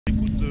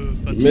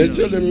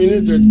Monsieur le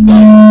ministre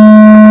d'État,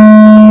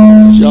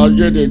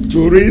 chargé de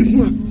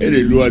tourisme et de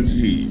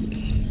loisirs.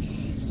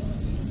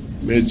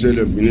 Monsieur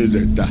le ministre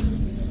d'État,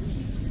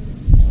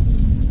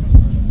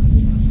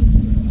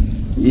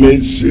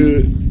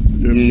 Monsieur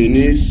le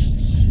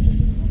ministre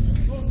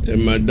et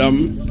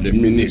Madame le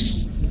ministre,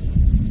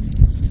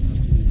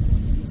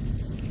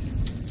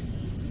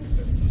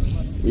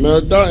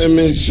 Mesdames et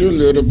Messieurs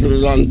les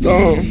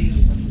représentants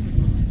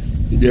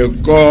des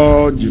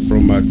corps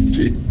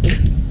diplomatiques,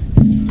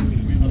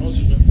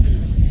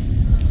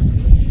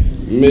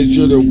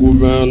 Monsieur le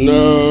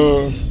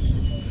gouverneur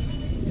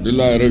de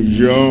la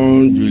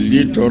région du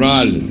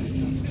littoral,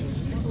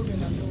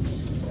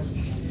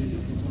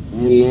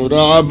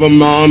 honorables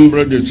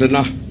membres du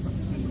Sénat,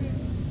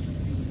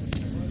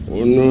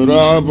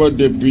 honorables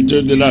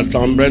députés de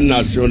l'Assemblée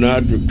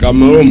nationale du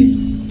Cameroun,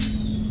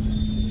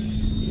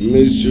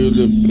 Monsieur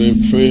le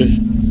préfet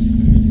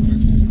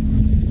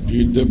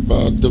du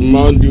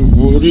département du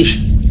Bouri,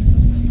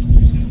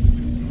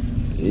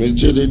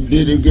 Monsieur le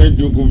délégué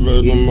du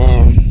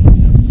gouvernement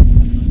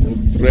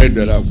auprès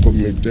de la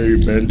communauté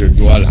urbaine de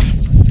Douala,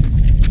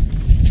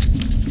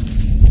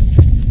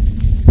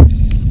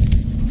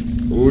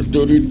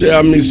 autorités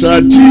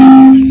administratives,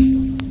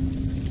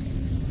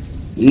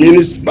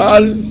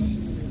 municipales,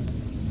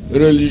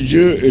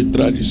 religieux et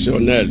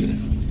traditionnels,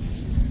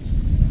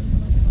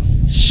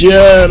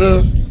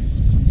 chers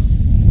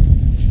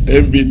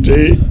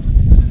invités,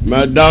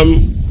 Mesdames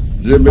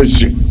et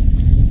Messieurs,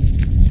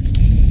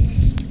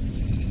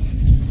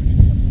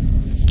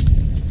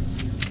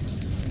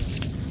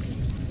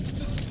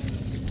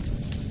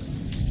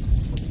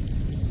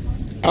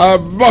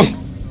 avant,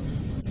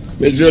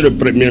 Monsieur le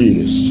Premier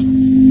ministre,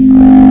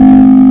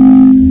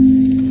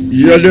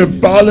 je le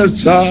parle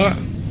ça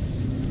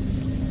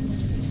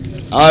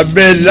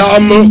avec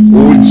l'âme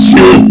aux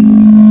yeux.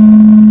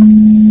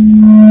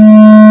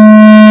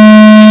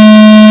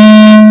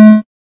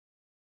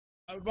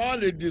 Avant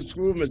le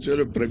discours, Monsieur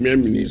le Premier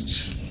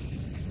ministre,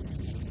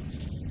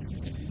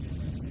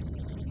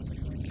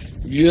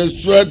 je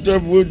souhaite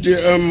vous dire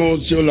un mot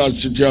sur la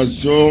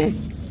situation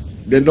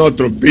de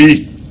notre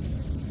pays.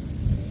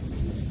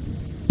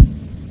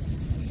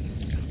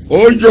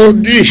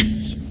 Aujourd'hui,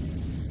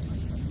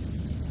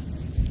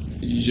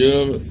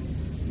 je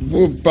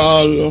vous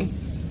parle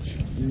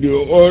du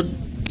haut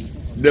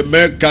de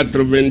mes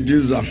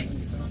 90 ans,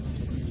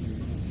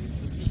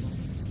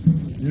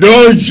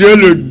 dont j'ai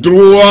le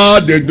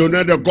droit de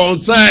donner des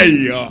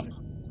conseils.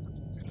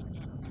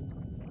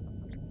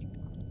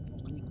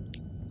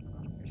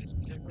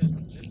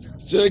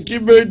 Ce qui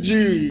veut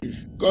dire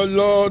que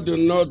lors de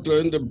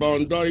notre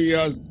indépendance, il y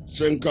a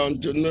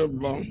 59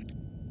 ans,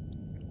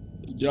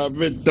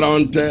 j'avais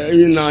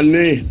 31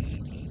 années.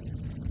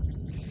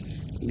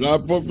 La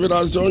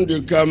population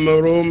du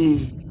Cameroun,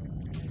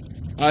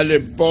 à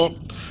l'époque,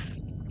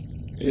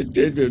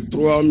 était de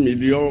 3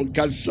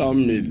 400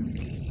 000.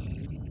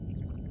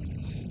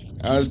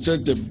 À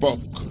cette époque,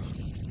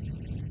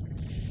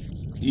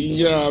 il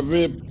n'y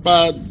avait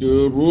pas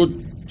de route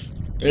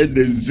et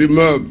des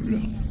immeubles.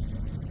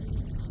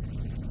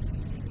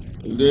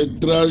 Le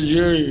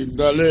trajet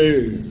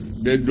d'aller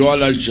de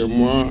Douala chez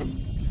moi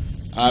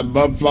à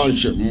Bafan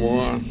chez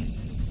moi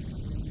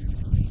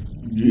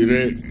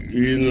durait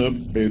une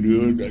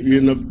période,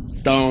 une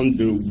temps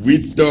de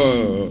 8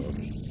 heures.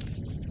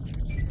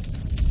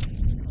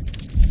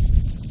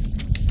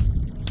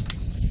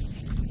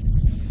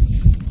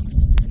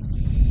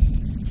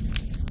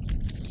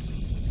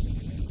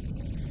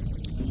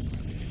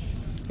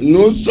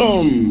 Nous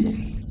sommes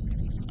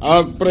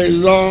à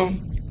présent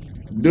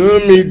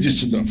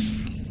 2019.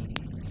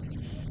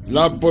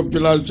 La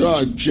population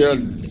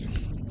actuelle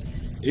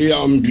est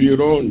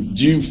environ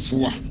 10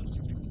 fois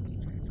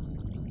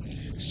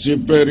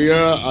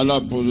supérieure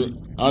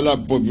à la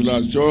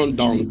population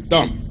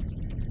d'antan.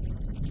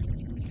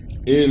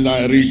 Et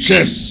la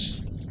richesse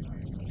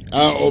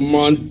a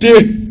augmenté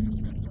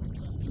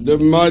de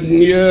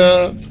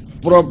manière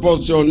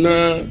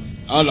proportionnelle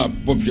à la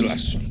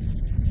population.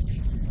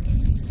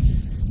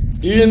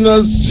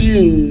 Un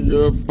signe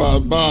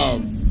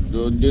palpable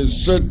de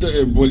cette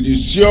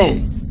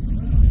évolution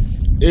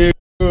est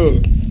que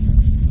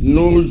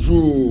nos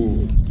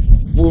jours,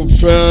 pour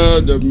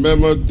faire le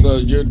même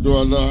trajet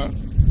Douala,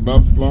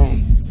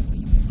 Bafan,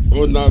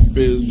 on a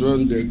besoin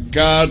de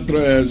 4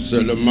 heures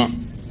seulement.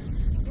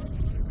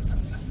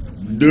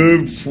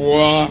 2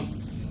 fois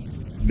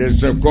de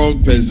ce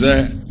qu'on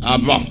faisait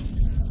avant.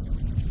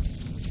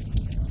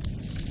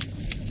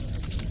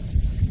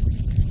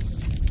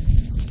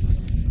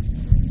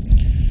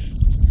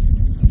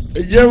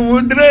 Je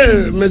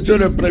voudrais, Monsieur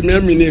le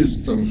Premier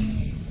ministre,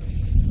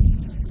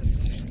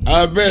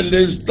 avec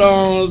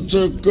l'instance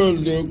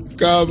que les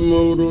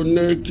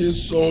Camerounais qui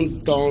sont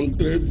en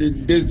train de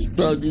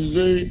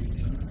déstabiliser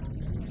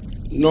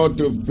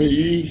notre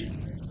pays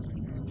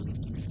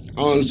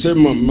en ce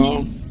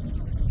moment,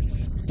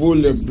 pour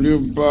la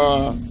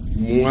plupart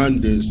moins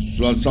de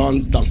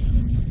 60 ans.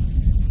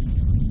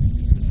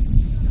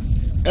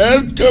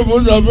 Est-ce que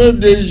vous avez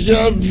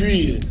déjà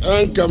vu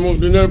un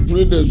Camerounais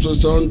plus de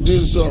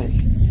 70 ans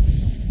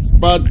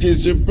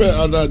participer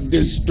à la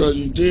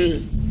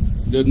destruction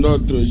de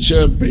notre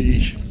cher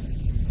pays?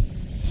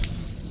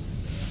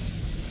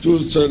 Tout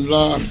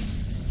cela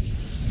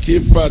qui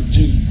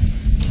participent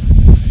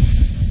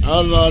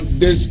à la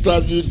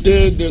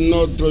déstabilité de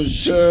notre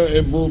cher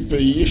et beau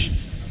pays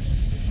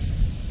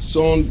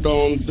sont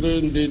en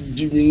train de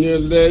diminuer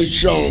les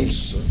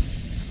chances.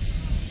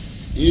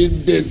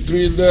 Ils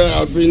détruisent leur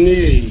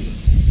avenir.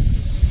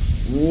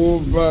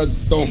 Où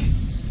va-t-on?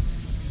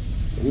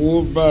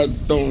 Où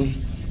va-t-on?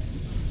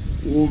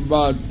 Où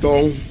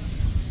va-t-on,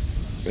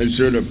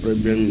 Monsieur le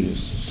Premier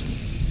ministre?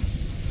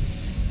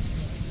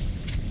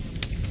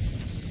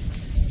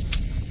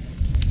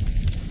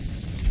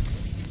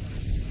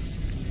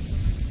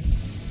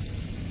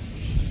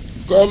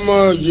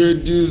 Comme je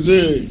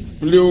disais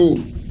plus haut,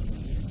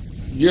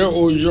 j'ai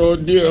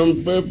aujourd'hui un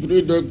peu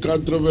plus de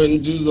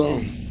 90 ans.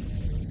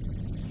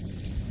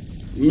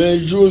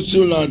 Mes jours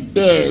sur la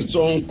terre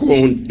sont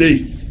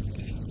comptés.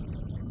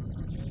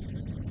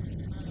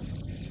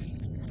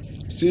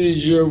 Si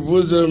je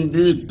vous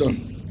invite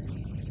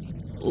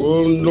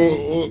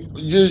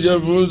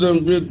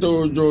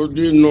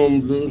aujourd'hui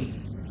nombreux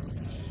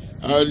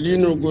à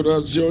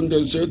l'inauguration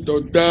de cet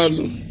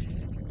hôtel,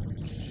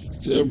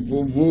 c'est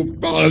pour vous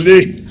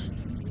parler.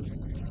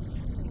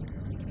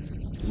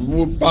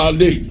 Vous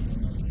parler.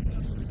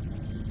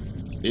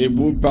 Et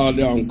vous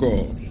parler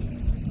encore.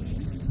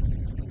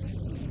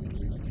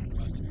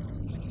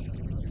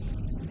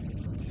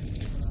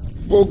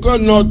 Pour que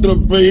notre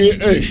pays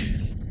ait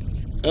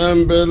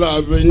un bel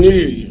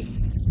avenir,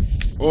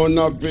 on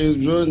a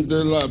besoin de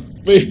la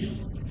paix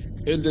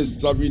et de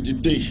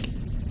stabilité.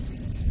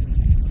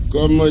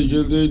 Comme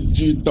je l'ai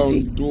dit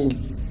tantôt,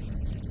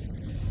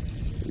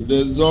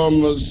 les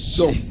hommes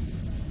sont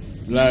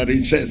la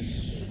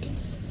richesse.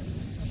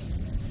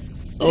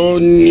 On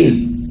est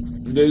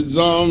les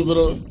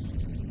ombres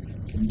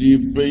du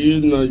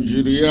pays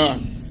Nigeria,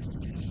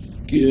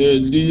 qui est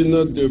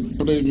l'une des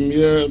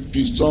premières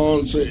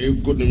puissances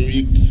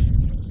économiques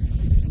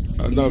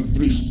en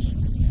Afrique,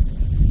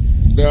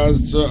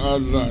 grâce à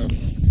la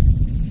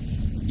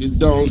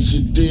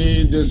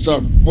densité de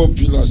sa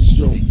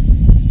population.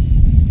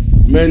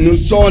 Mais nous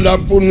sommes là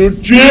pour nous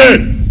tuer.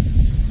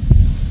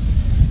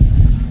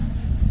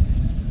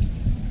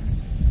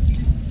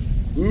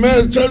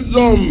 Mais ces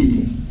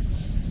hommes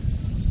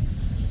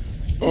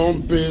ont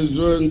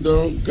besoin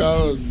d'un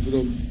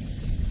cadre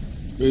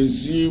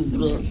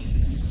paisible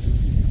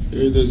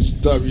et de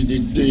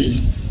stabilité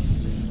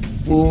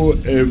pour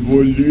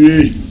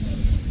évoluer.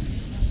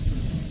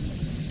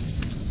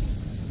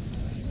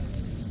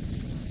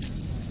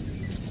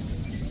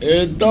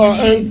 Étant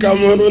un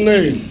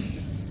Camerounais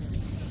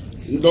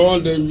dont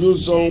les jours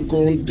sont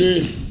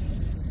comptés,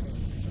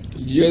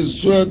 je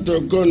souhaite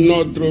que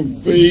notre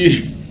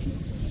pays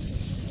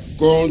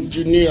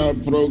continue à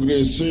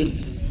progresser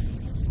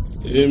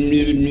et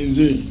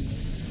minimiser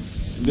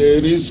les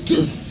risques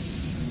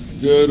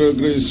de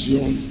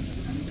régression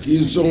qui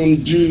sont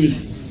dus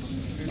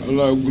à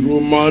la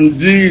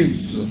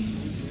gourmandise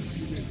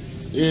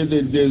et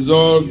des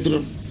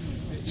désordres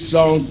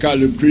sans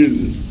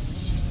calcul.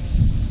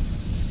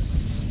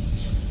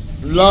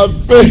 La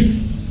paix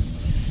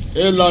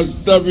et la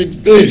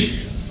stabilité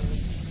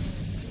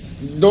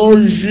dont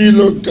jouit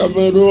le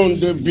Cameroun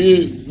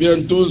depuis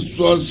bientôt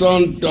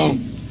 60 ans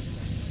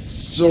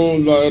sont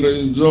la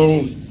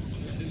raison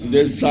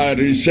de sa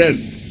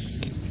richesse.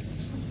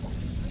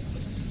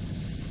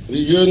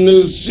 Je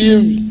ne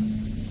suis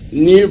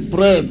ni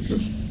prêtre,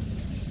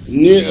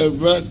 ni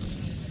évêque,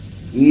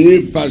 ni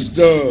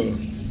pasteur.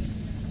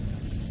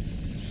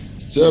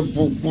 C'est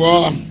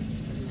pourquoi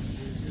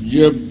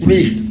je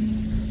prie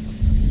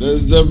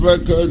les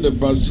évêques et les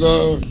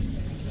pasteurs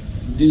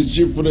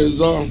d'ici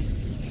présents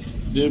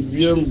de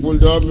bien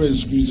vouloir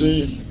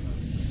m'excuser,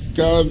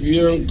 car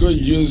bien que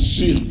je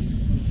suis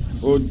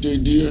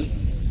hôtelier,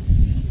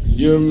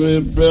 je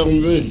me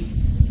permets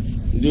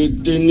de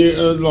tenir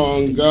un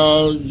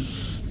langage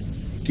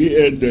qui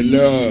est de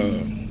leur.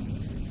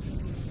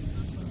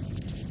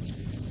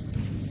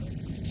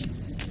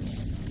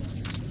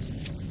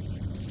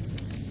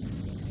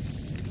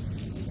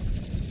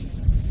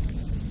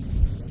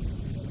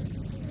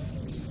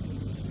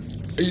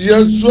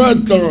 Je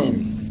souhaite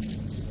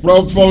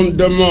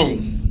profondément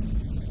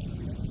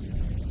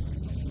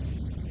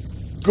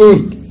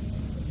que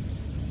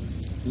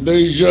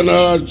les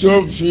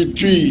générations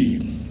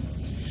futures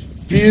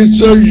puissent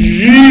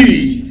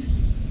jouir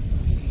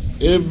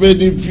et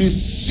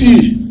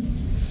bénéficier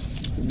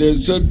de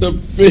cette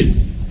paix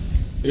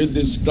et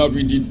de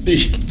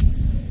stabilité,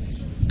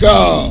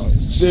 car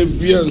c'est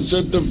bien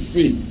cette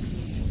paix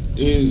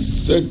et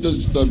cette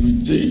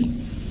stabilité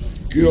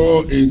qui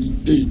ont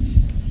été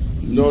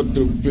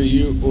notre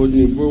pays au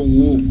niveau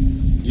où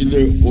il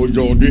est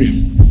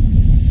aujourd'hui.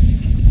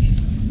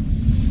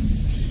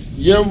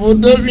 Je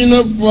voudrais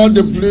une fois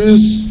de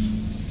plus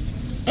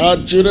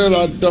attirer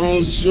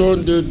l'attention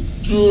de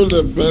toutes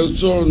les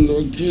personnes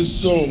qui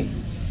sont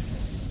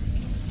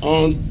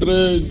en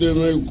train de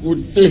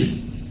m'écouter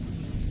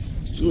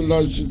sur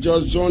la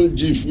situation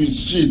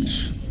difficile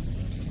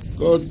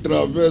que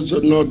traverse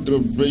notre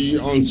pays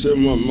en ce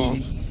moment,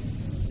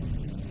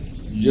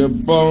 je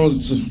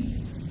pense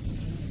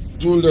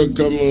tous les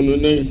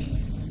Camerounais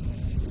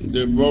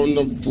de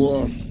bonne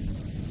foi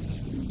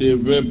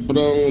devaient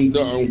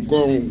prendre en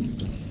compte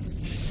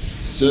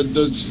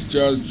cette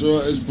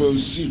situation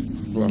explosive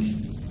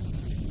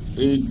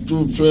et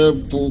tout faire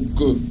pour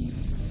que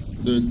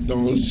les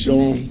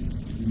tensions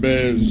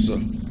baissent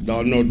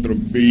dans notre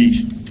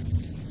pays.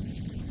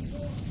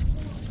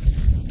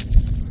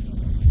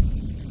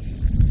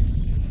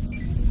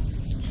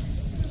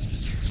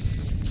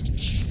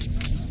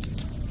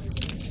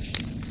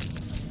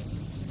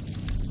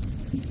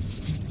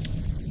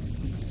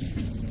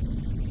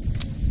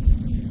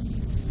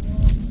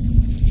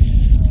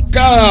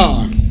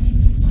 Car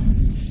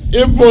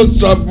il faut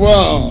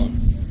savoir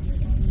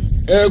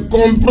et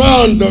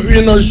comprendre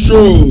une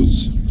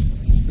chose,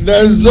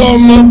 les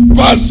hommes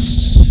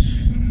passent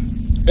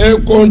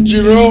et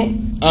continueront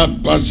à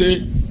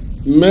passer,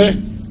 mais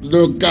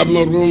le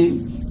Cameroun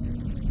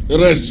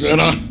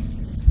restera.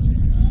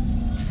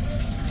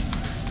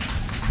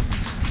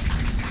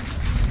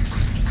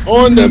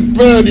 On ne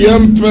peut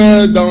rien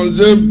faire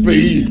dans un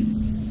pays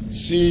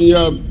s'il n'y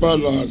a pas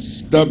la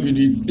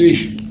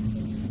stabilité.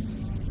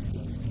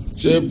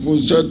 C'est pour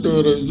cette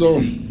raison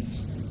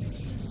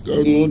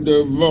que nous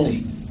devons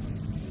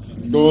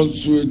donc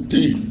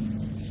souhaiter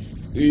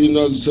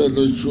une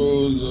seule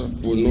chose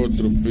pour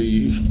notre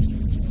pays,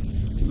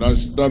 la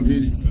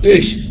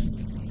stabilité.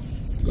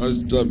 La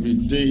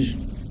stabilité,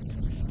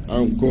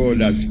 encore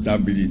la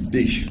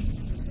stabilité.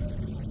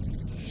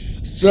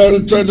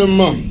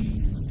 Sincèrement,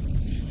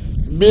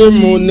 bien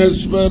mon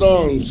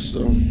espérance,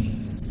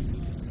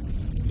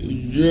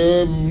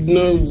 je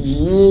ne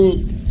veux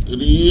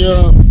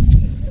rien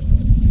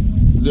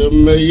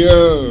de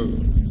meilleur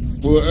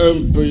pour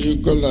un pays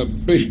que la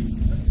paix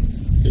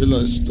et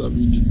la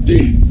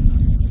stabilité.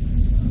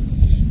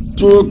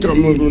 Tout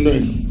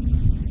Camerounais,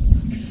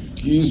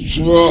 qu'il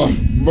soit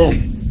bon,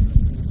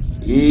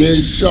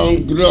 méchant,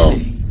 grand,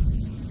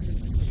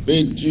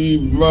 petit,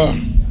 bas,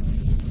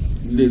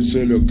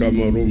 laisser le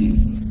Cameroun.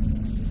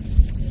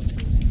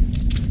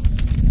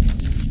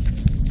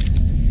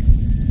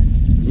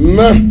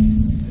 Mais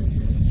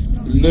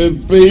le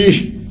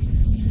pays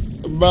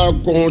va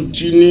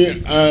continuer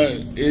à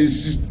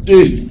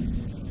exister.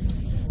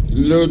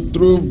 Le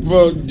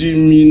trouble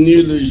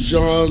diminue les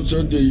chances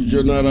des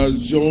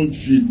générations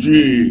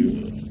futures.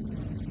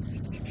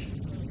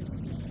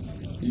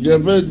 Je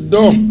vais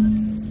donc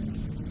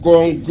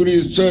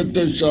conclure cet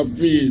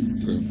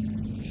chapitre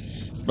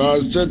par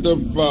cette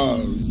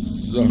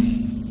phase.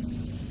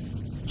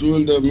 Tout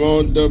le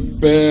monde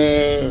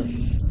perd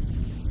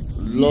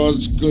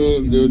lorsque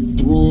le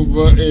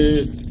trouble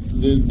et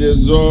le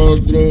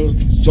désordre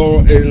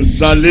sont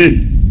installés.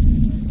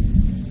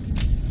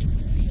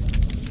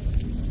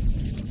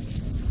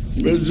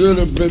 Monsieur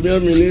le Premier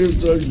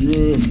ministre,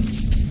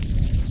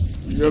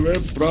 je vais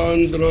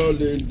prendre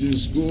le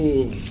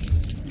discours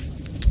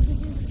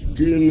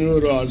qui nous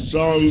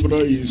rassemble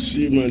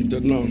ici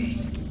maintenant.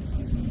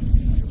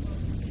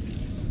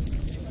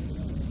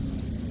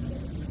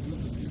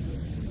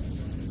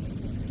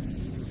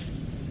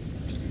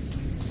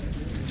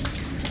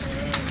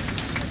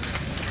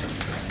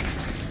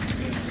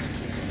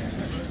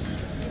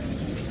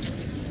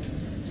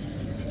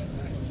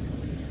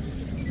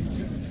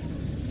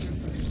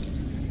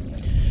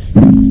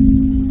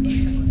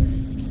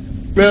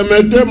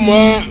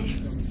 Permettez-moi,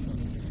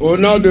 au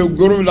nom du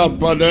groupe La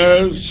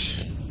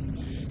FALAISE,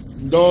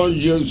 dont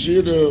je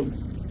suis le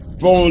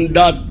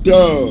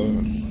fondateur,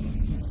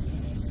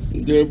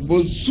 de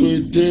vous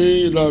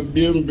souhaiter la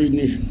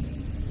bienvenue.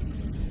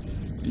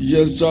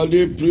 Je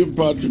salue plus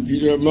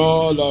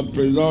particulièrement la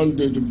présence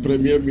du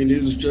Premier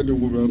ministre du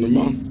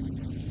gouvernement,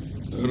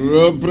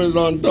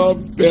 représentant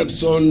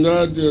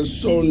personnel de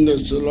son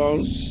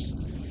Excellence,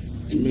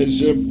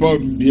 M. Paul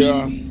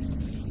Biya,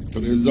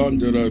 président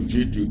de la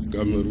République du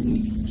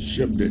Cameroun,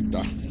 chef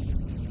d'État.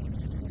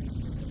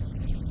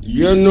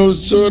 Je ne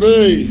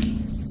saurais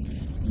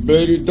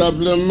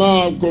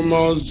véritablement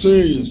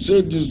commencer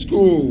ce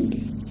discours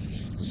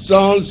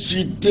sans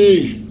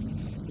citer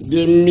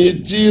des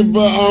multiples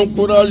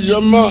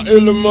encouragements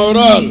et le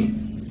moral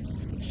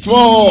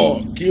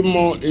fort qui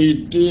m'ont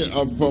été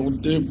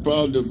apportés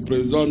par le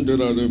président de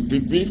la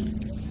République,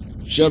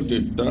 chef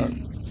d'État.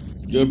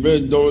 Je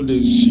vais donc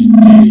les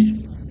citer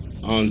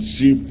en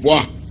 6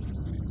 points.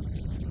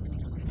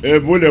 Et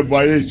vous les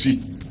voyez ici.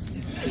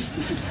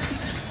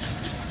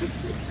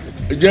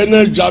 Je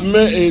n'ai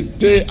jamais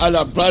été à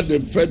la place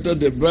de fête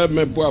de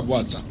Burma pour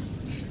avoir ça.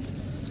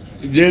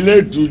 Je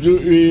l'ai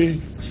toujours eu.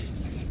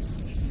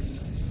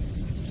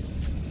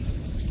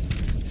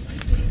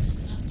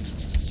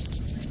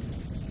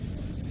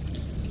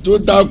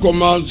 Tout a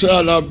commencé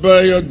à la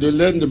veille de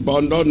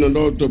l'indépendance de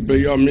notre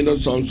pays en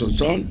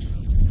 1960,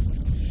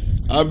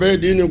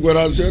 avec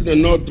l'inauguration de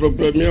notre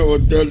premier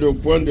hôtel de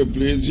point de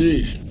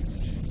plaisir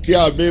qui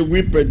avait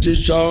 8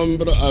 petites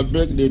chambres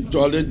avec des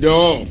toilettes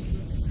dehors.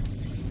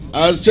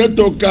 À cette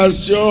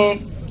occasion,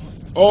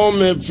 on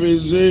me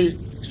faisait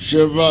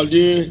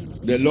chevalier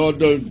de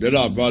l'ordre de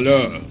la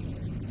valeur.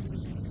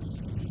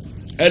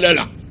 Elle est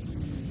là.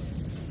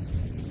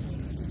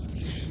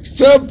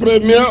 Ce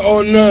premier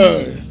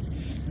honneur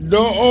dont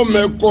on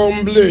me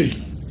comblait,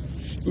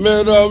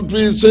 me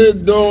remplissait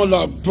donc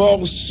la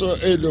force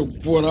et le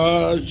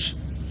courage,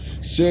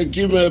 ce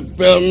qui me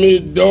permet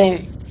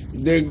donc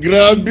de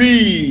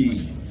gravir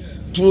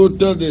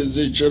toutes les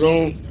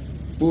échelons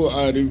pour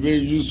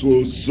arriver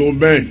jusqu'au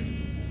sommet.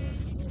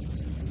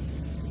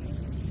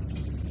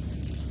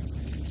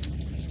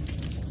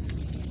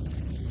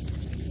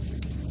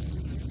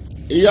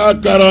 Il y a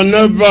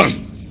 49 ans,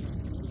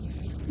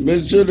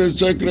 Monsieur le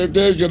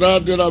secrétaire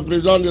général de la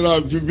présidence de la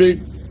République,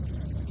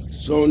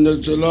 son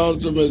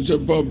Excellence M.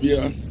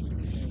 Pobia,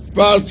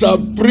 par sa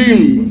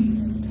prime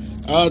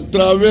à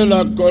travers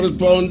la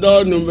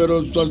correspondance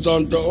numéro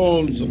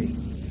 71,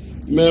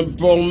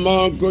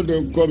 m'informant que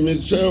le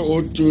commissaire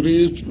au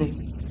tourisme,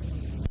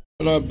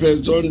 la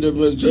personne de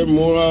M.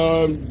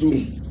 Mouradou,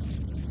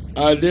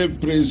 allait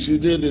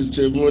présider les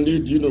cérémonies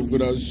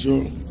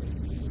d'inauguration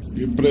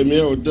du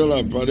premier hôtel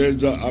à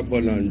FALAISE à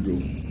Bonando.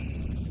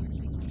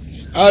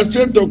 À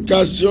cette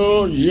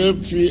occasion, je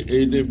fus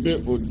élevé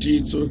au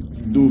titre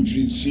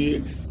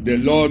d'officier de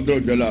l'ordre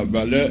de la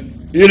valeur.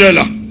 Il est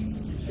là.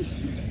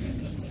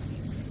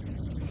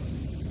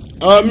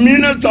 En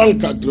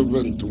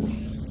 1983,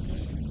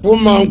 pour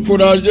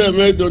m'encourager et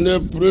me donner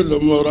plus le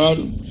moral,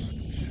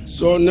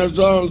 son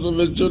Excellence,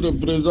 Monsieur le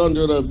Président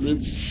de la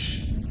République,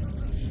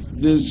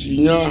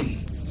 désigna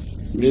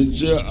M.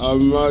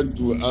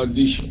 Amadou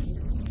Adi,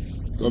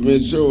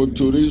 commissaire au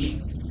tourisme,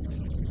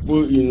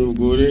 pour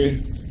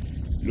inaugurer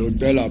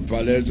l'hôtel à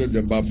FALAISE de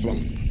Bafan,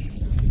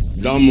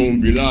 dans mon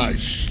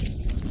village.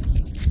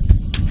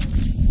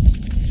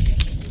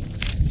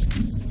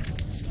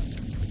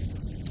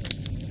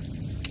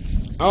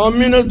 En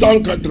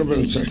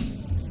 1985,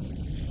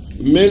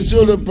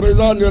 Monsieur le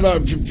Président de la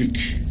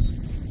République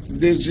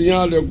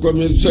désigna le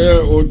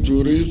commissaire au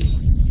tourisme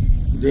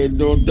de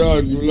Dr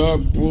Adoula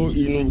pour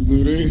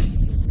inaugurer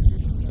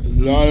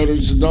la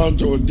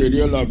résidence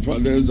hôtelière à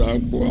FALAISE à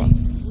Quoi,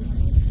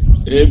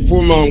 et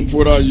pour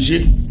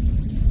m'encourager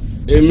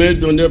et me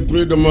donner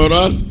plus de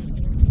morale,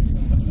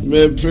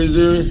 me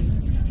faisait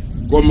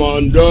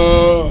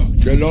commandeur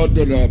de l'ordre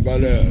de la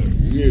valeur.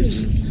 Yes.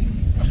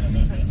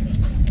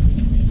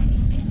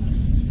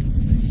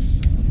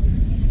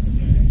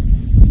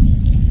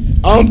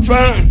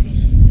 Enfin,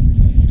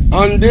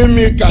 en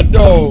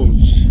 2014,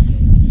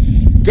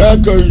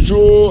 quelques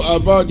jours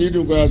avant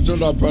l'inauguration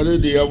de la palais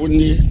de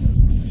Yaoundé,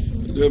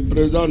 le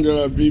président de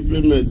la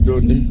République me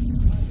donnait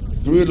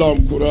plus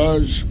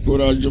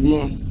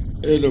l'encouragement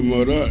et le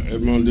moral et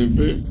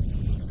m'enlever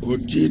au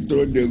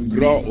titre de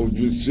grand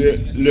officier.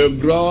 Le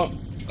grand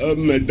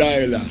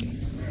médaille là,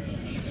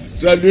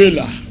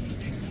 celui-là.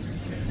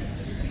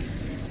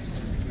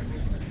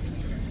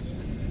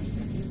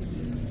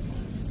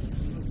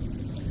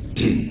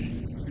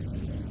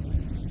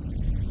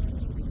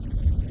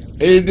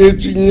 Et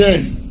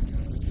désignait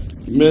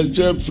M.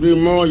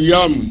 Frimont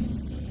Yam,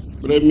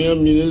 Premier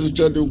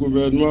ministre du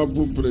gouvernement,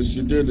 pour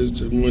présider les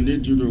cérémonies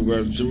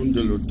d'inauguration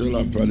de l'hôtel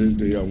à FALAISE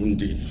de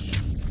Yaoundé.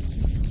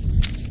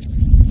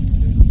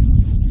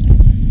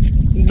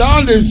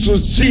 Dans le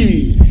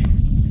souci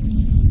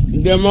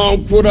de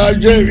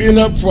m'encourager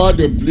une fois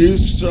de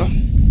plus,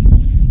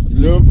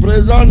 le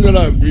président de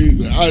la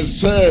République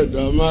accède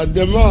à ma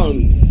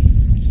demande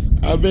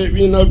avec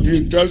une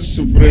vitesse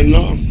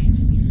surprenante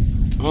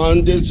en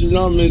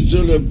désignant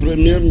Monsieur le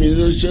Premier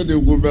ministre chef du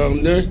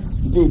gouvernement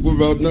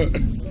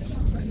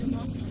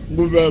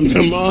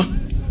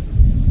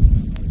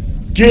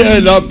qui est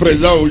là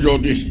présent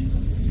aujourd'hui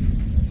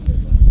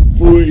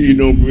pour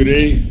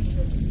inaugurer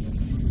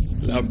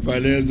la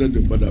FALAISE de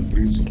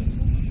BONAPRISO.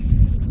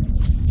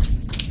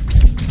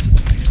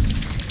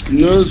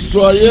 Ne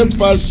soyez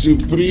pas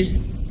surpris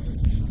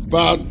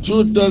par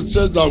tous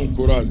ces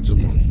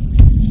encouragements,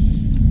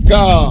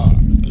 car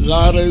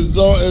la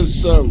raison est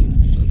simple.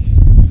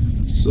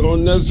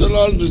 Son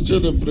Excellence, Monsieur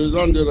le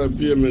Président de la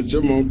République et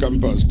M. MONKAM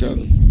Pascal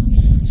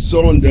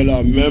sont de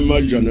la même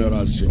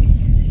génération.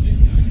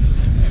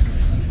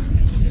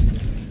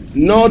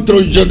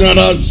 Notre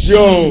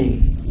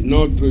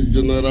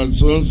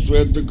génération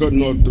souhaite que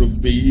notre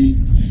pays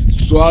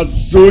soit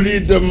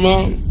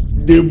solidement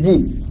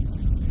debout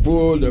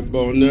pour le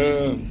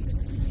bonheur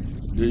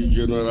des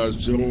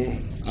générations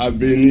à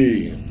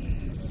venir.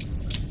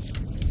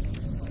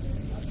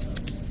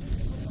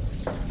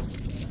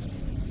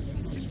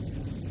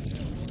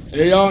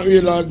 Ayant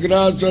eu la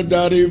grâce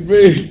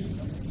d'arriver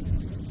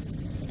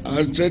à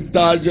cet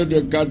âge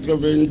de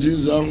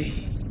 90 ans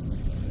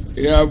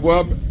et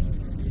avoir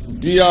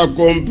bien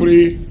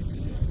compris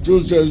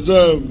toutes ces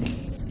œuvres,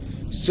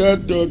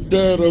 cet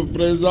hôtel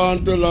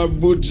représente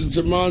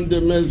l'aboutissement de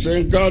mes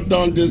 50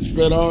 ans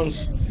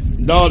d'espérance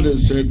dans le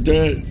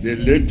secteur de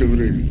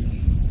l'hôtellerie.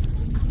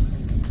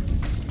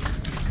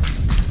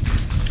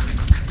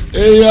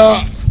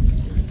 Ayant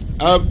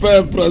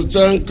Après près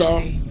 5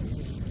 ans,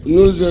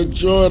 nous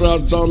étions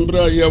rassemblés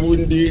à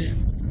Yaoundé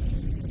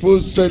pour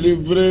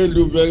célébrer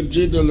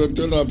l'ouverture de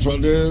l'hôtel à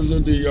Falaise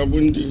de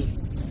Yaoundé.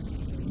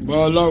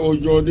 Voilà,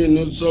 aujourd'hui,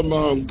 nous sommes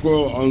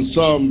encore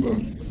ensemble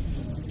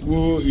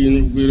pour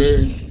inaugurer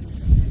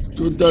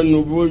tout un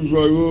nouveau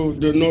joyau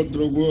de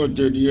notre groupe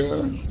hôtelier,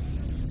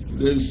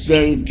 le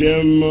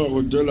 5e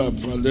hôtel à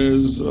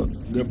Falaise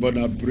de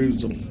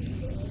BONAPRISO.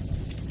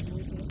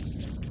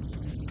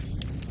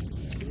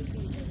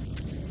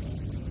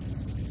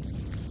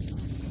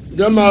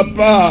 De ma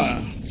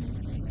part,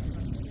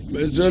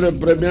 Monsieur le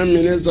Premier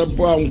ministre,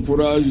 pour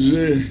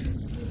encourager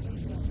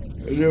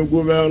le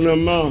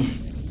gouvernement,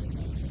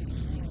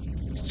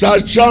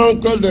 sachant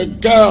que le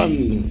Canal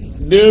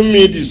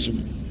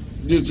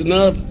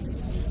 2019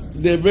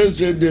 devait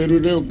se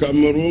dérouler au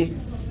Cameroun,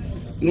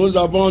 nous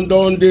avons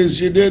donc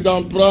décidé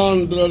d'en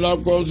prendre la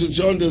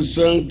construction de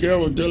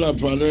 5e hôtel à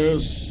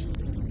Falaise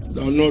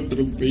dans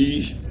notre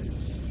pays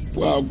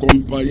pour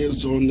accompagner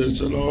son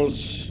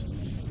Excellence,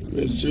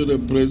 Monsieur le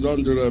Président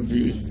de la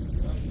République,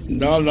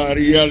 dans la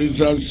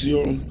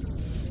réalisation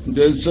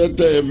de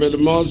cet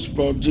événement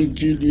sportif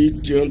qui lui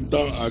tient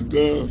tant à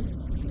cœur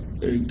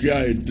et qui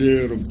a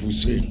été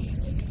repoussé.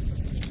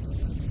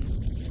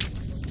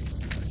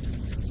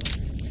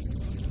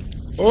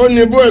 Au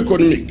niveau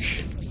économique,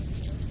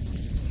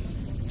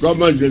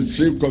 comme je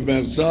suis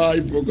commerçant,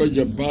 il faut que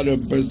je parle un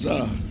peu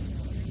ça.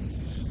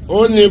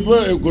 Au niveau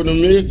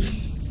économique,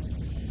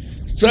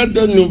 cette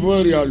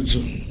nouvelle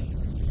réalisation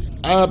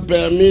a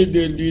permis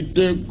de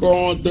lutter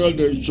contre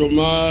le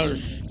chômage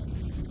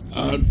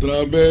à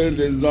travers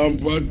les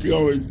emplois qui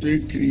ont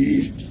été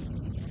créés.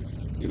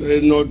 Il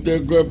est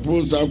noté que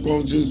pour sa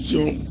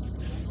construction,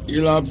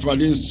 il a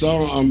fallu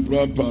 100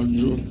 emplois par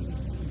jour,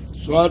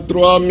 soit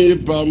 3 000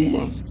 par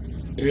mois,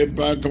 et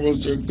par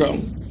conséquent,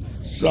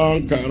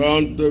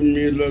 140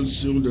 000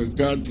 sur les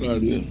 4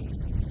 années.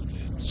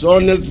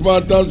 Son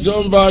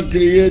exploitation va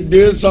créer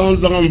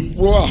 200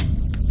 emplois,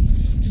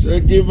 ce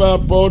qui va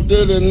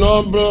porter le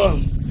nombre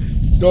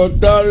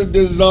total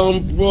des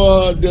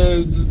emplois de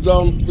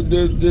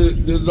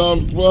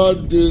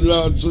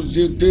la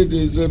société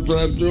des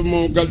exploitations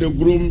MONKAM, le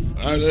groupe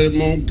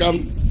MONKAM,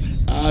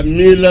 à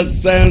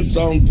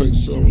 1500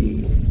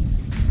 personnes.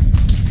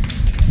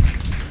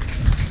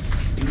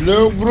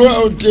 Le groupe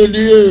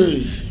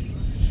hôtelier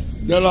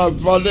de la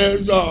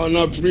Falaise en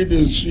Afrique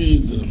du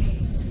Sud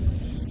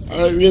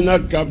a une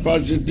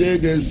capacité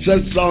de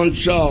 700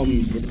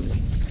 chambres.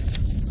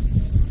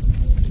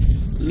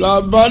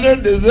 La vallée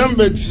des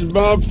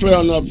investissements faits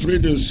en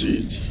Afrique du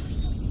Sud,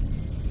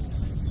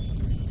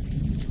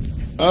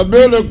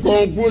 avec le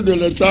concours de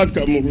l'État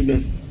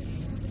camerounais,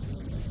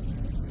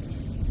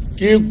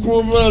 qui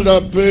couvre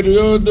la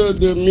période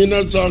de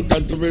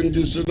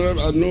 1999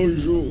 à nos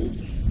jours,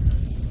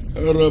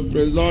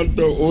 représente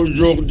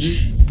aujourd'hui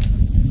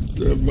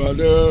des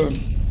valeurs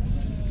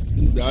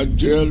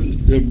actuelles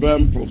de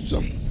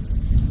 20%.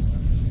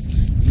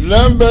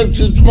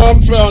 L'investissement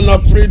fait en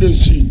Afrique du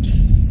Sud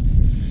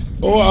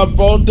ont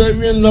apporté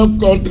une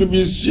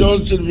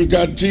contribution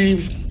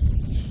significative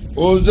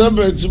aux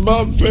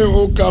investissements faits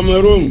au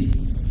Cameroun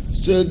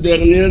ces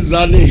dernières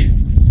années.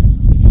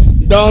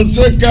 Dans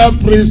ce cas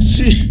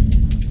précis,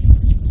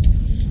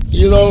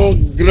 ils ont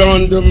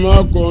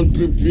grandement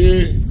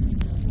contribué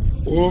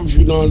au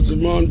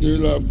financement de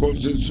la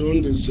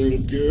construction de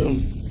 5e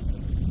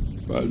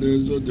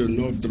Falaise de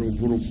notre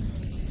groupe.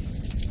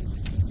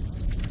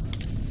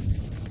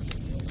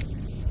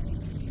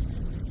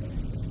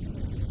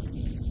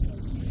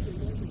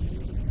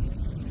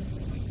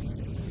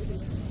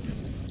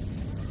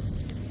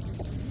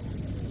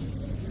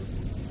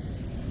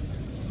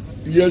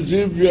 Je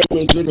suis vieux,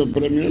 Monsieur le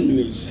Premier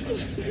ministre,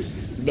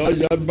 donc il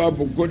n'y a pas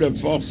beaucoup de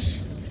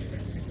force.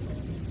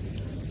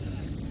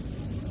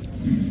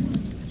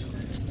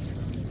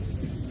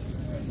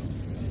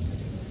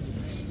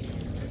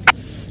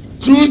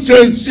 Tout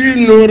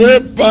ceci n'aurait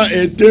pas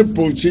été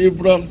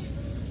possible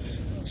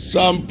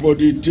sans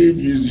politique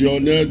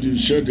visionnaire du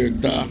chef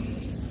d'État.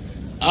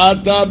 À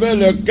travers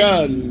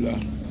lequel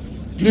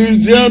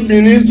plusieurs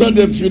ministres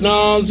des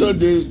Finances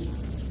de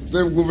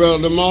ce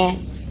gouvernement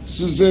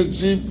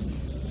successifs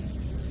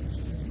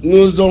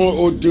nous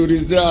ont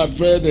autorisé à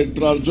faire des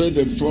transferts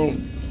de fonds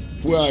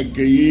pour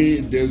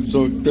accueillir des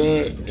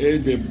hôtels et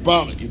des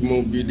parcs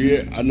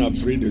immobiliers en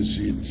Afrique du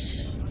Sud.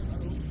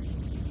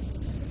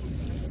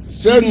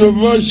 Ce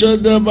nouveau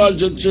chef d'œuvre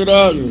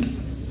architectural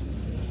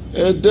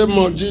était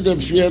motif de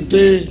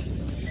fierté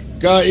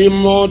car il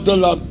montre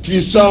la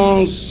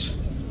puissance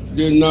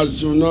des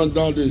nationaux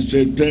dans le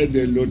secteur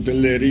de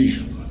l'hôtellerie.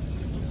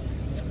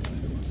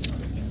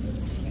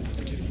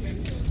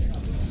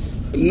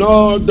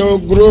 Notre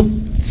groupe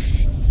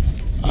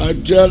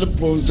actuel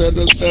possède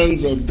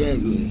 5 hôtels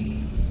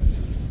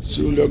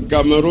sur le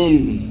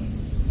Cameroun,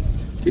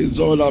 qui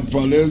sont la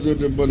Falaise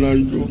de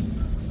Bonanjo,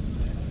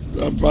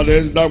 la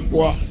Falaise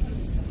d'Aqua,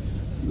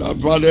 la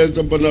Falaise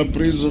de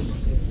BONAPRISO,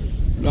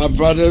 la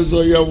Falaise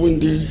de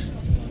Yaoundé,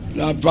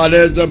 la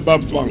Falaise de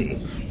Bafang.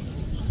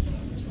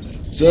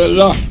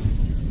 Cela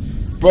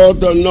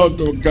porte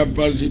notre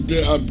capacité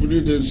à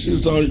plus de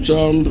 600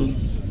 chambres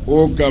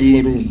au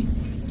Cameroun.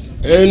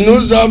 Et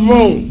nous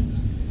avons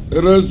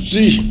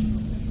reçu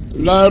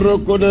la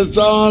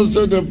reconnaissance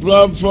de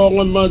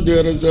plateforme de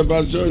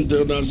réservation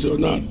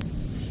internationale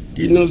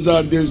qui nous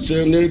a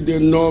décerné de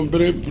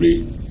nombreux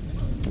prix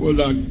pour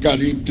la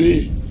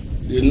qualité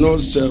de nos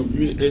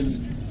services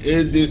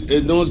et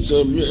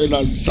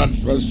la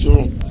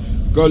satisfaction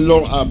que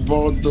l'on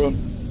apporte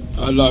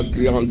à la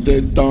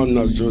clientèle tant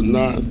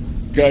nationale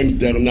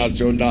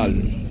qu'internationale.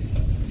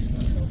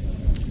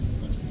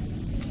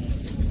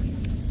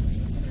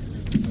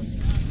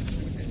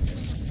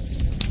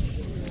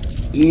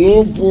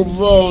 Nous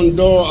pouvons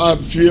donc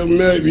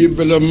affirmer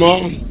visiblement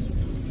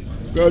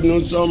que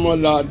nous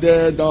sommes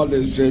l'ADER dans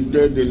le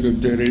secteur de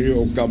l'hôtellerie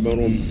au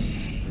Cameroun.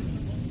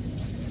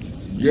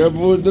 Je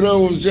voudrais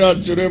aussi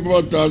attirer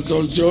votre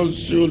attention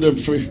sur le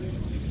fait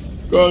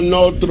que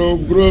notre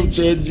groupe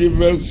se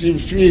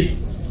diversifie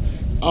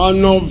en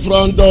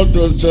offrant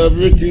d'autres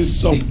services qui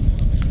sont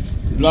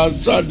la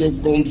salle de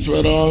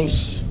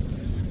conférence,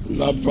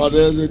 la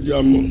Falaise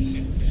Diamant,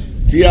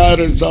 qui a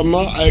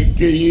récemment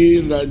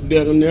accueilli la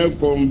dernière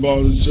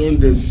convention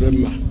de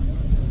SEMA.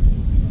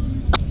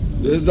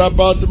 Les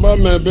appartements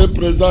meublés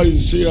présents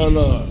ici à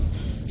la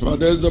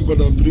Falaise de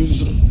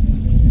BONAPRISO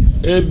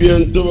et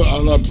bientôt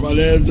à la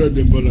Falaise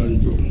de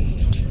Bolanjo.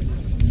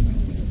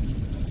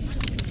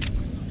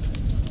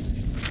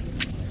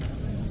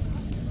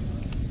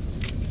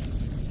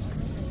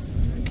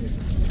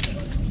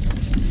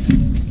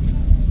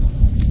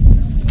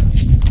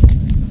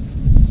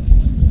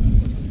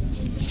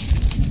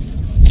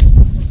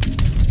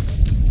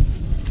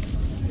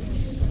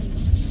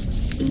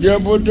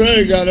 Je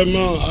voudrais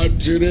également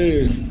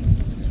attirer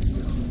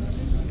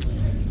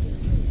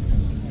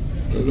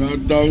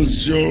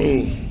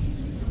l'attention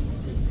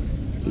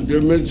de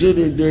monsieur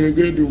le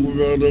délégué du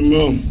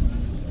gouvernement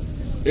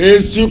et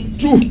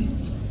surtout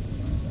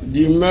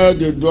du maire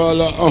de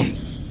Douala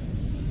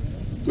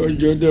que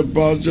je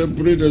dépensé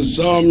plus de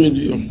 100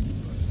 millions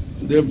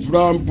de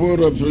francs pour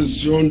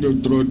réfection de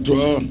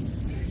trottoirs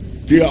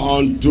qui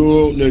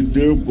entourent les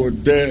deux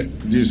côtés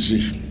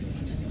d'ici.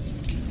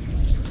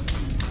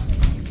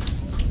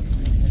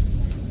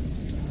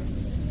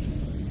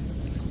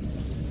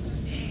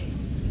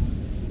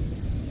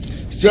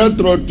 Ce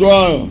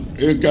trottoir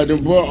et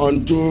caniveau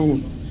entourent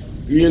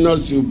une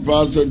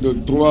surface de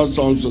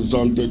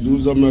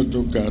 372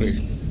 mètres carrés.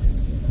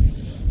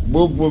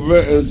 Vous pouvez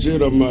ainsi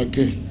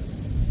remarquer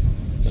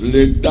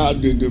l'état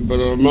de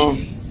développement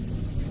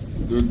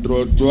du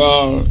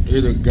trottoir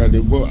et de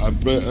caniveau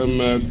après 1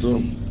 mètre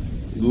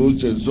d'où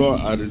se sont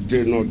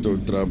arrêtés nos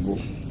travaux.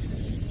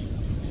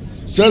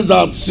 Ces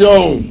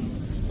actions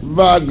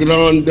vont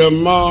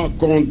grandement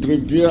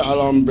contribuer à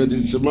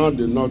l'embellissement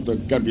de notre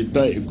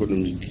capital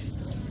économique.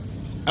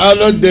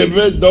 Elle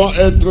devait donc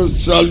être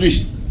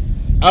saluée,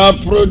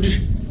 applaudie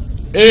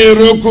et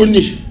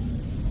reconnue,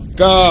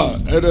 car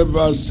elle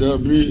va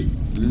servir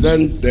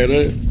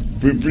l'intérêt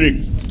public.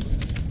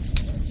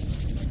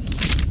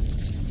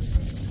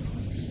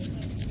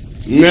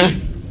 Mais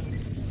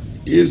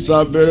il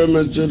s'avérait,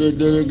 monsieur le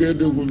délégué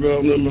du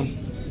gouvernement,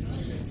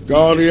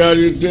 qu'en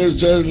réalité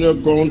c'est le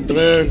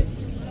contraire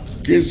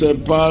qui se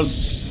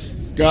passe,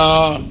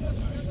 car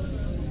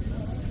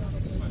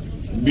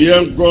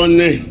bien qu'on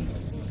ait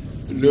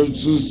le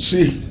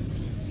souci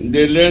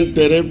de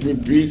l'intérêt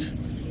public,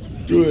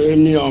 tout est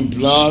mis en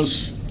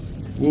place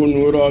pour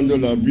nous rendre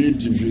la vie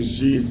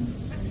difficile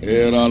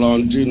et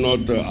ralentir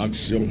notre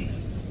action.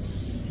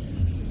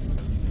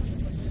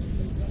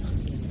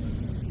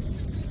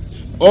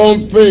 On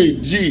peut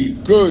dire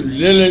que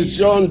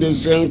l'élection de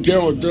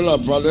 5e hôtel à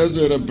Falaise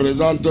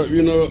représente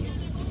une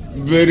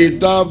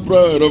véritable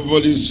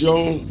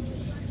révolution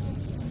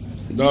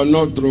dans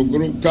notre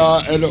groupe,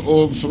 car elle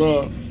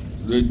offre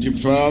de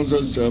différents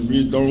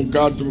services dont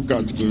 4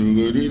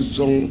 catégories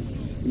sont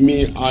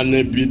mis en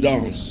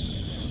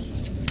évidence.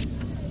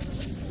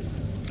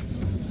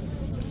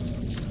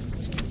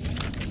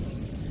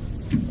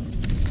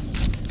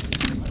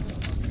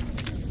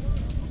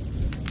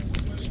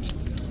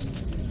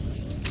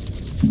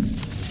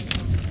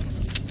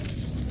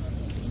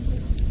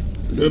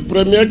 La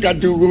première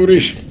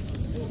catégorie,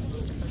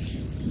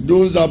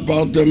 12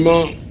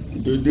 appartements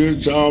de 2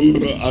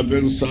 chambres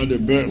avec salle de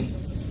bain,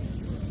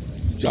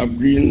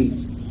 chacune,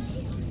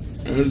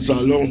 un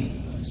salon,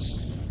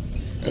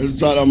 une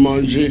salle à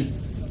manger,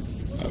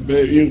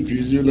 avec une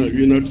cuisine et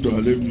une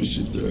toilette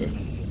visiteur.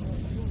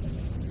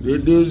 La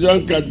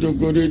deuxième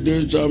catégorie,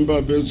 2 chambres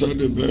avec salle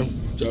de bain,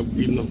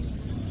 chacune,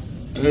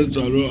 un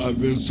salon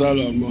avec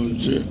salle à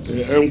manger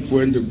et un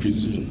coin de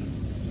cuisine.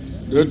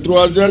 La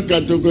troisième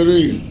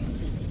catégorie,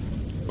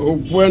 au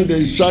point de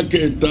chaque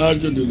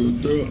étage de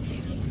l'hôtel,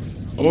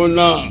 on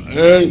a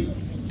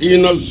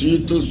une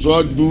suite,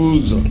 soit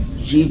 12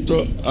 suites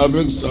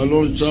avec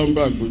salon,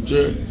 chambre à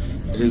coucher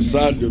et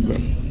salle de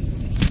bain.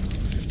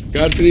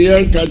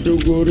 Quatrième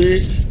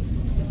catégorie,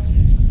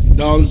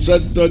 dans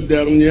cette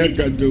dernière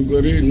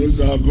catégorie, nous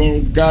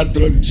avons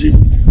 4 types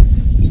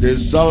de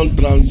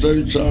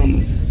 135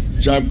 chambres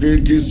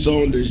chapitres qui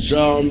sont des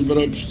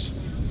chambres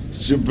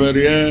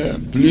supérieures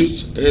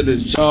plus et des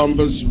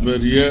chambres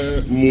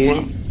supérieures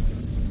moins,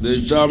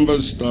 des chambres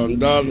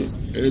standards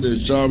et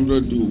des chambres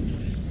doubles.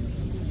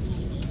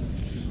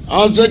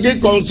 En ce qui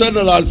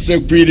concerne la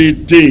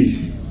sécurité,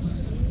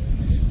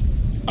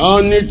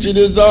 en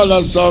utilisant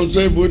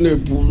l'ascenseur, vous ne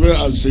pouvez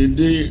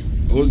accéder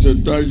aux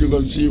étages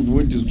que si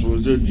vous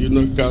disposez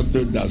d'une carte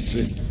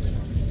d'accès.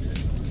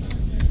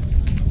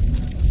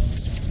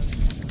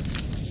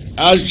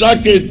 À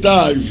chaque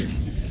étage,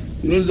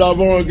 nous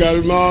avons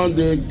également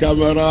des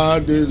caméras,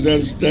 des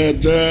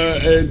extincteurs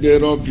et des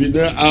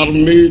robinets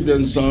armés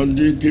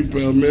d'incendie qui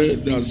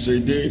permettent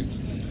d'accéder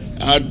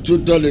à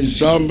toutes les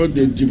chambres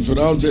de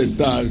différents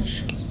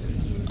étages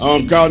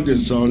en cas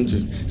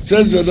d'incendie.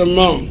 Ces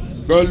éléments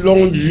que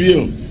l'on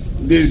vient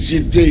de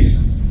citer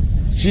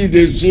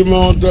ci-dessus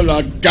montrent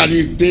la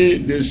qualité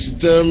des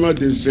systèmes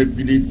de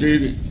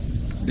sécurité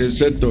de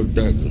cet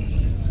hôtel.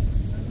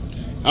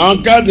 En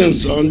cas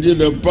d'incendie,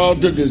 les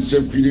portes de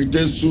sécurité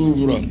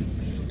s'ouvrent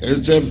et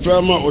se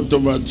ferment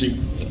automatiquement.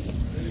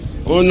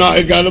 On a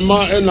également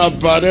un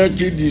appareil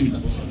qui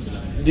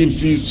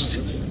diffuse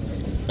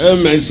un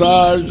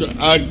message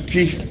à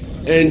qui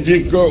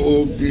indique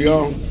aux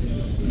clients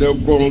de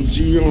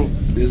consignes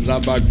des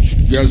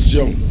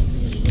évacuations.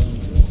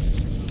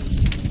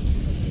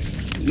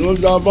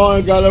 Nous avons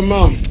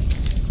également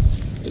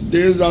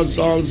des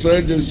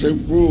ascenseurs de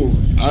secours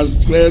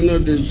astreints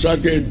de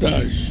chaque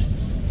étage.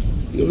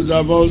 Nous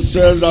avons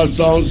 16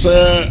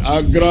 ascenseurs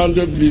à grande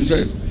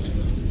vitesse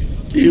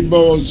qui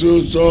vont au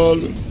sous-sol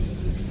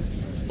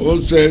au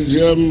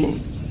 16e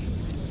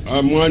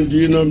à moins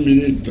d'une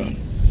minute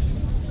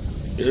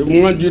et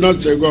moins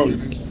d'une seconde.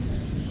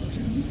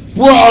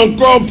 Pour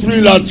encore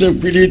plus la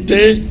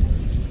sécurité,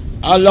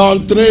 à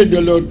l'entrée de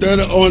l'hôtel,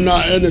 on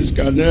a un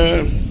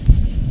scanner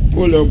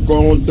pour le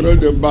contrôle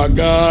de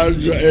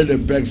bagages et de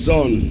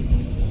personnes.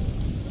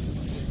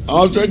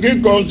 En ce qui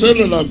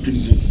concerne la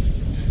cuisine,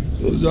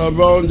 nous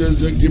avons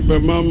des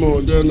équipements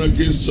modernes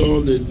qui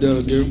sont les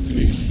derniers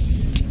cris.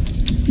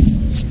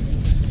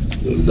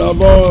 Nous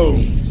avons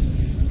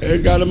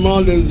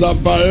également des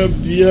appareils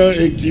bien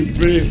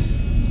équipés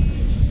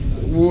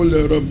où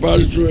les repas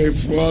chauds et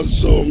froids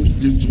sont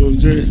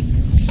disposés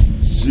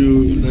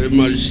sur les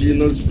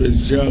machines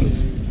spéciales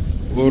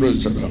au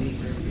restaurant.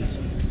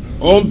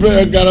 On peut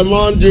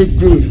également dire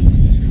que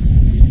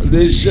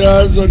les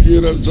chaises du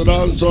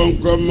restaurant sont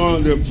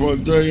comme les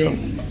fauteuils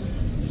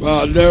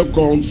par leur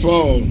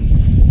confort.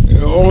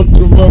 Et on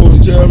trouve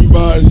aussi un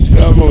bar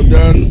extra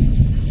moderne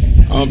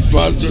en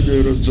face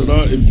du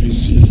restaurant et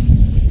piscine.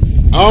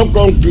 En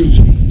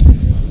conclusion,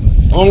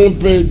 on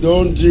peut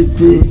donc dire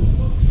que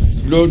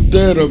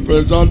l'hôtel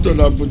représente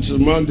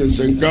l'aboutissement de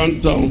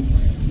 50 ans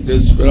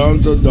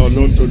d'expérience dans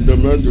notre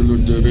domaine de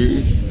l'hôtellerie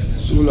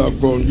sous la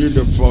conduite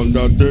du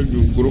fondateur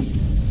du groupe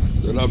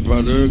de la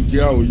Palais qui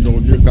a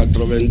aujourd'hui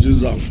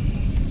 90 ans.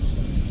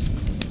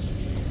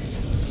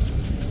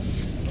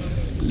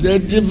 Les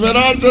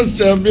différents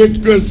services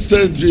que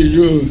cette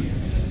vidéo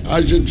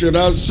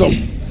ajoutera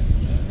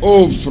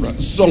offre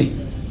sont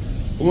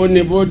au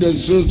niveau des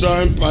sous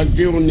un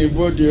paquet, au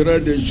niveau du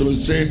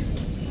rez-de-chaussée,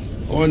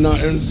 on a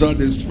un salle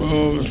de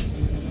sport,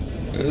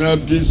 une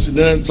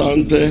piscine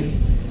santé,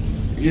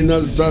 une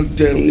salle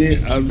thermique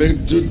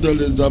avec tous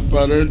les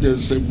appareils de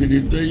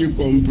sécurité, y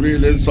compris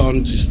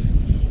l'incendie.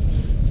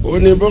 Au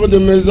niveau de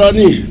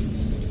mezzanine,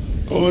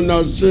 on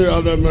a su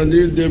à la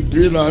manière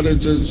depuis la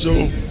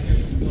réception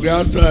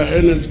grâce à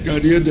un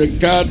escalier de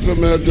 4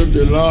 mètres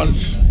de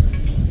large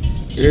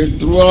et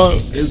 3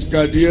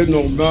 escaliers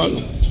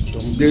normaux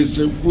de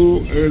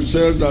secours et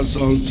 16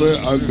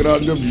 ascenseurs à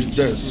grande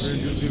vitesse.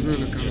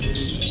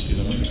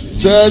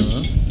 Ces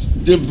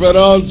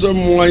différents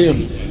moyens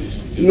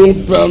nous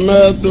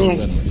permettent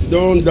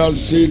donc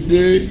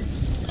d'accéder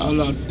à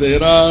la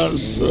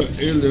terrasse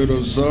et le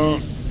restaurant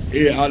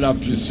et à la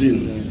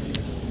piscine.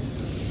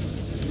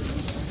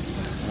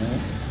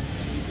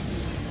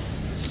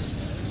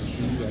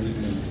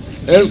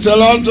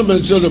 Excellence,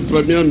 Monsieur le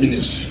Premier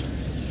ministre,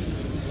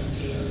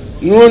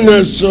 nous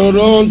ne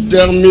saurons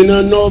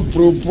terminer nos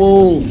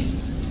propos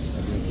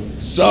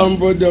sans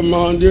vous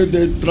demander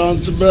de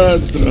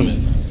transmettre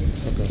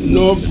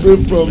nos plus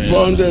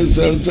profonds et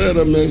sincères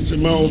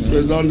remerciements au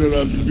président de la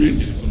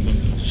République,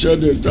 chef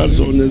d'État,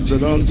 son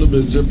Excellence,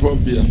 M.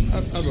 Pobia.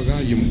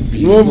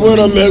 Nous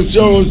vous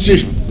remercions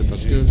aussi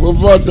pour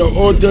votre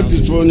haute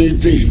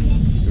disponibilité.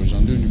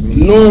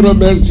 Nos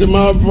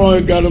remerciements vont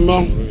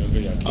également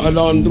à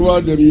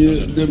l'endroit des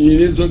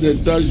ministres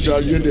d'État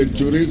chargés du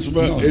tourisme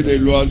et des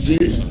loisirs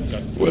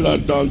pour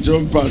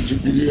l'attention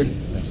particulière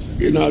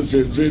qu'il n'a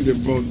cessé de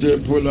porter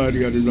pour la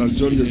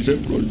réalisation de ces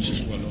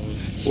projets.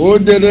 Aux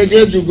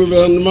délégués du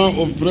gouvernement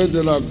auprès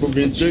de la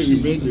communauté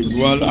urbaine de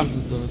Douala,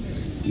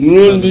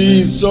 nous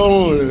lui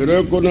sommes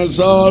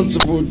reconnaissants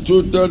pour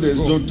toutes les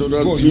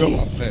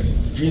autorisations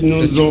qui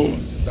nous ont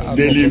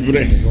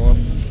délivrées.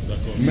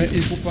 Mais il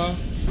ne faut pas...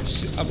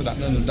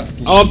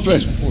 En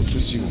fait,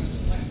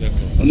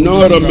 nos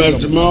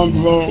remerciements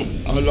vont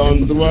à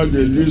l'endroit de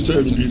l'us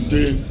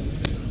invités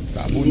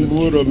Nous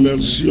vous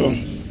remercions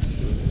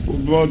pour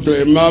votre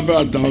aimable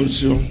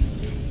attention.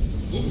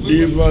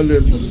 Vive les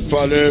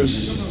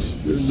falaises,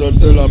 les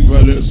hôtels à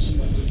Falaise.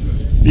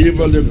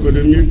 Vive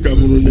l'économie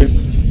camerounaise.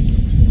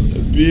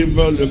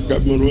 Vive le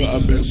Cameroun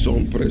avec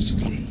son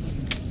président.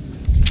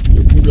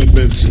 Je vous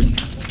remercie.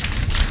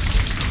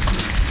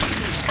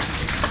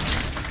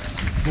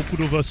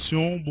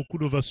 Beaucoup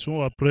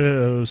d'ovations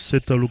après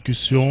cette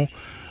allocution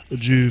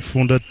du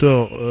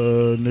fondateur,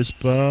 n'est-ce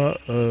pas,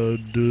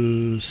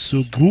 de ce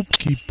groupe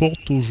qui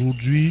porte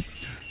aujourd'hui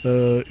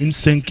une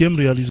 5e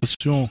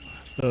réalisation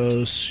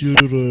sur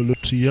le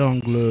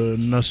triangle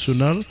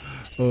national,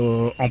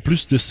 en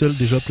plus de celle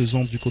déjà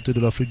présente du côté de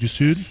l'Afrique du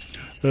Sud.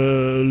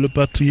 Le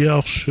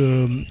patriarche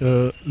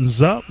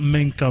Nza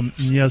Menkam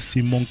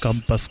Nyasi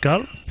Monkam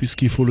Pascal,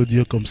 puisqu'il faut le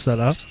dire comme ça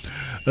là,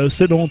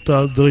 s'est donc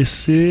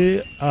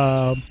adressé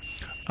à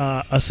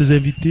ses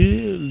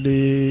invités,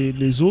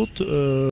 les autres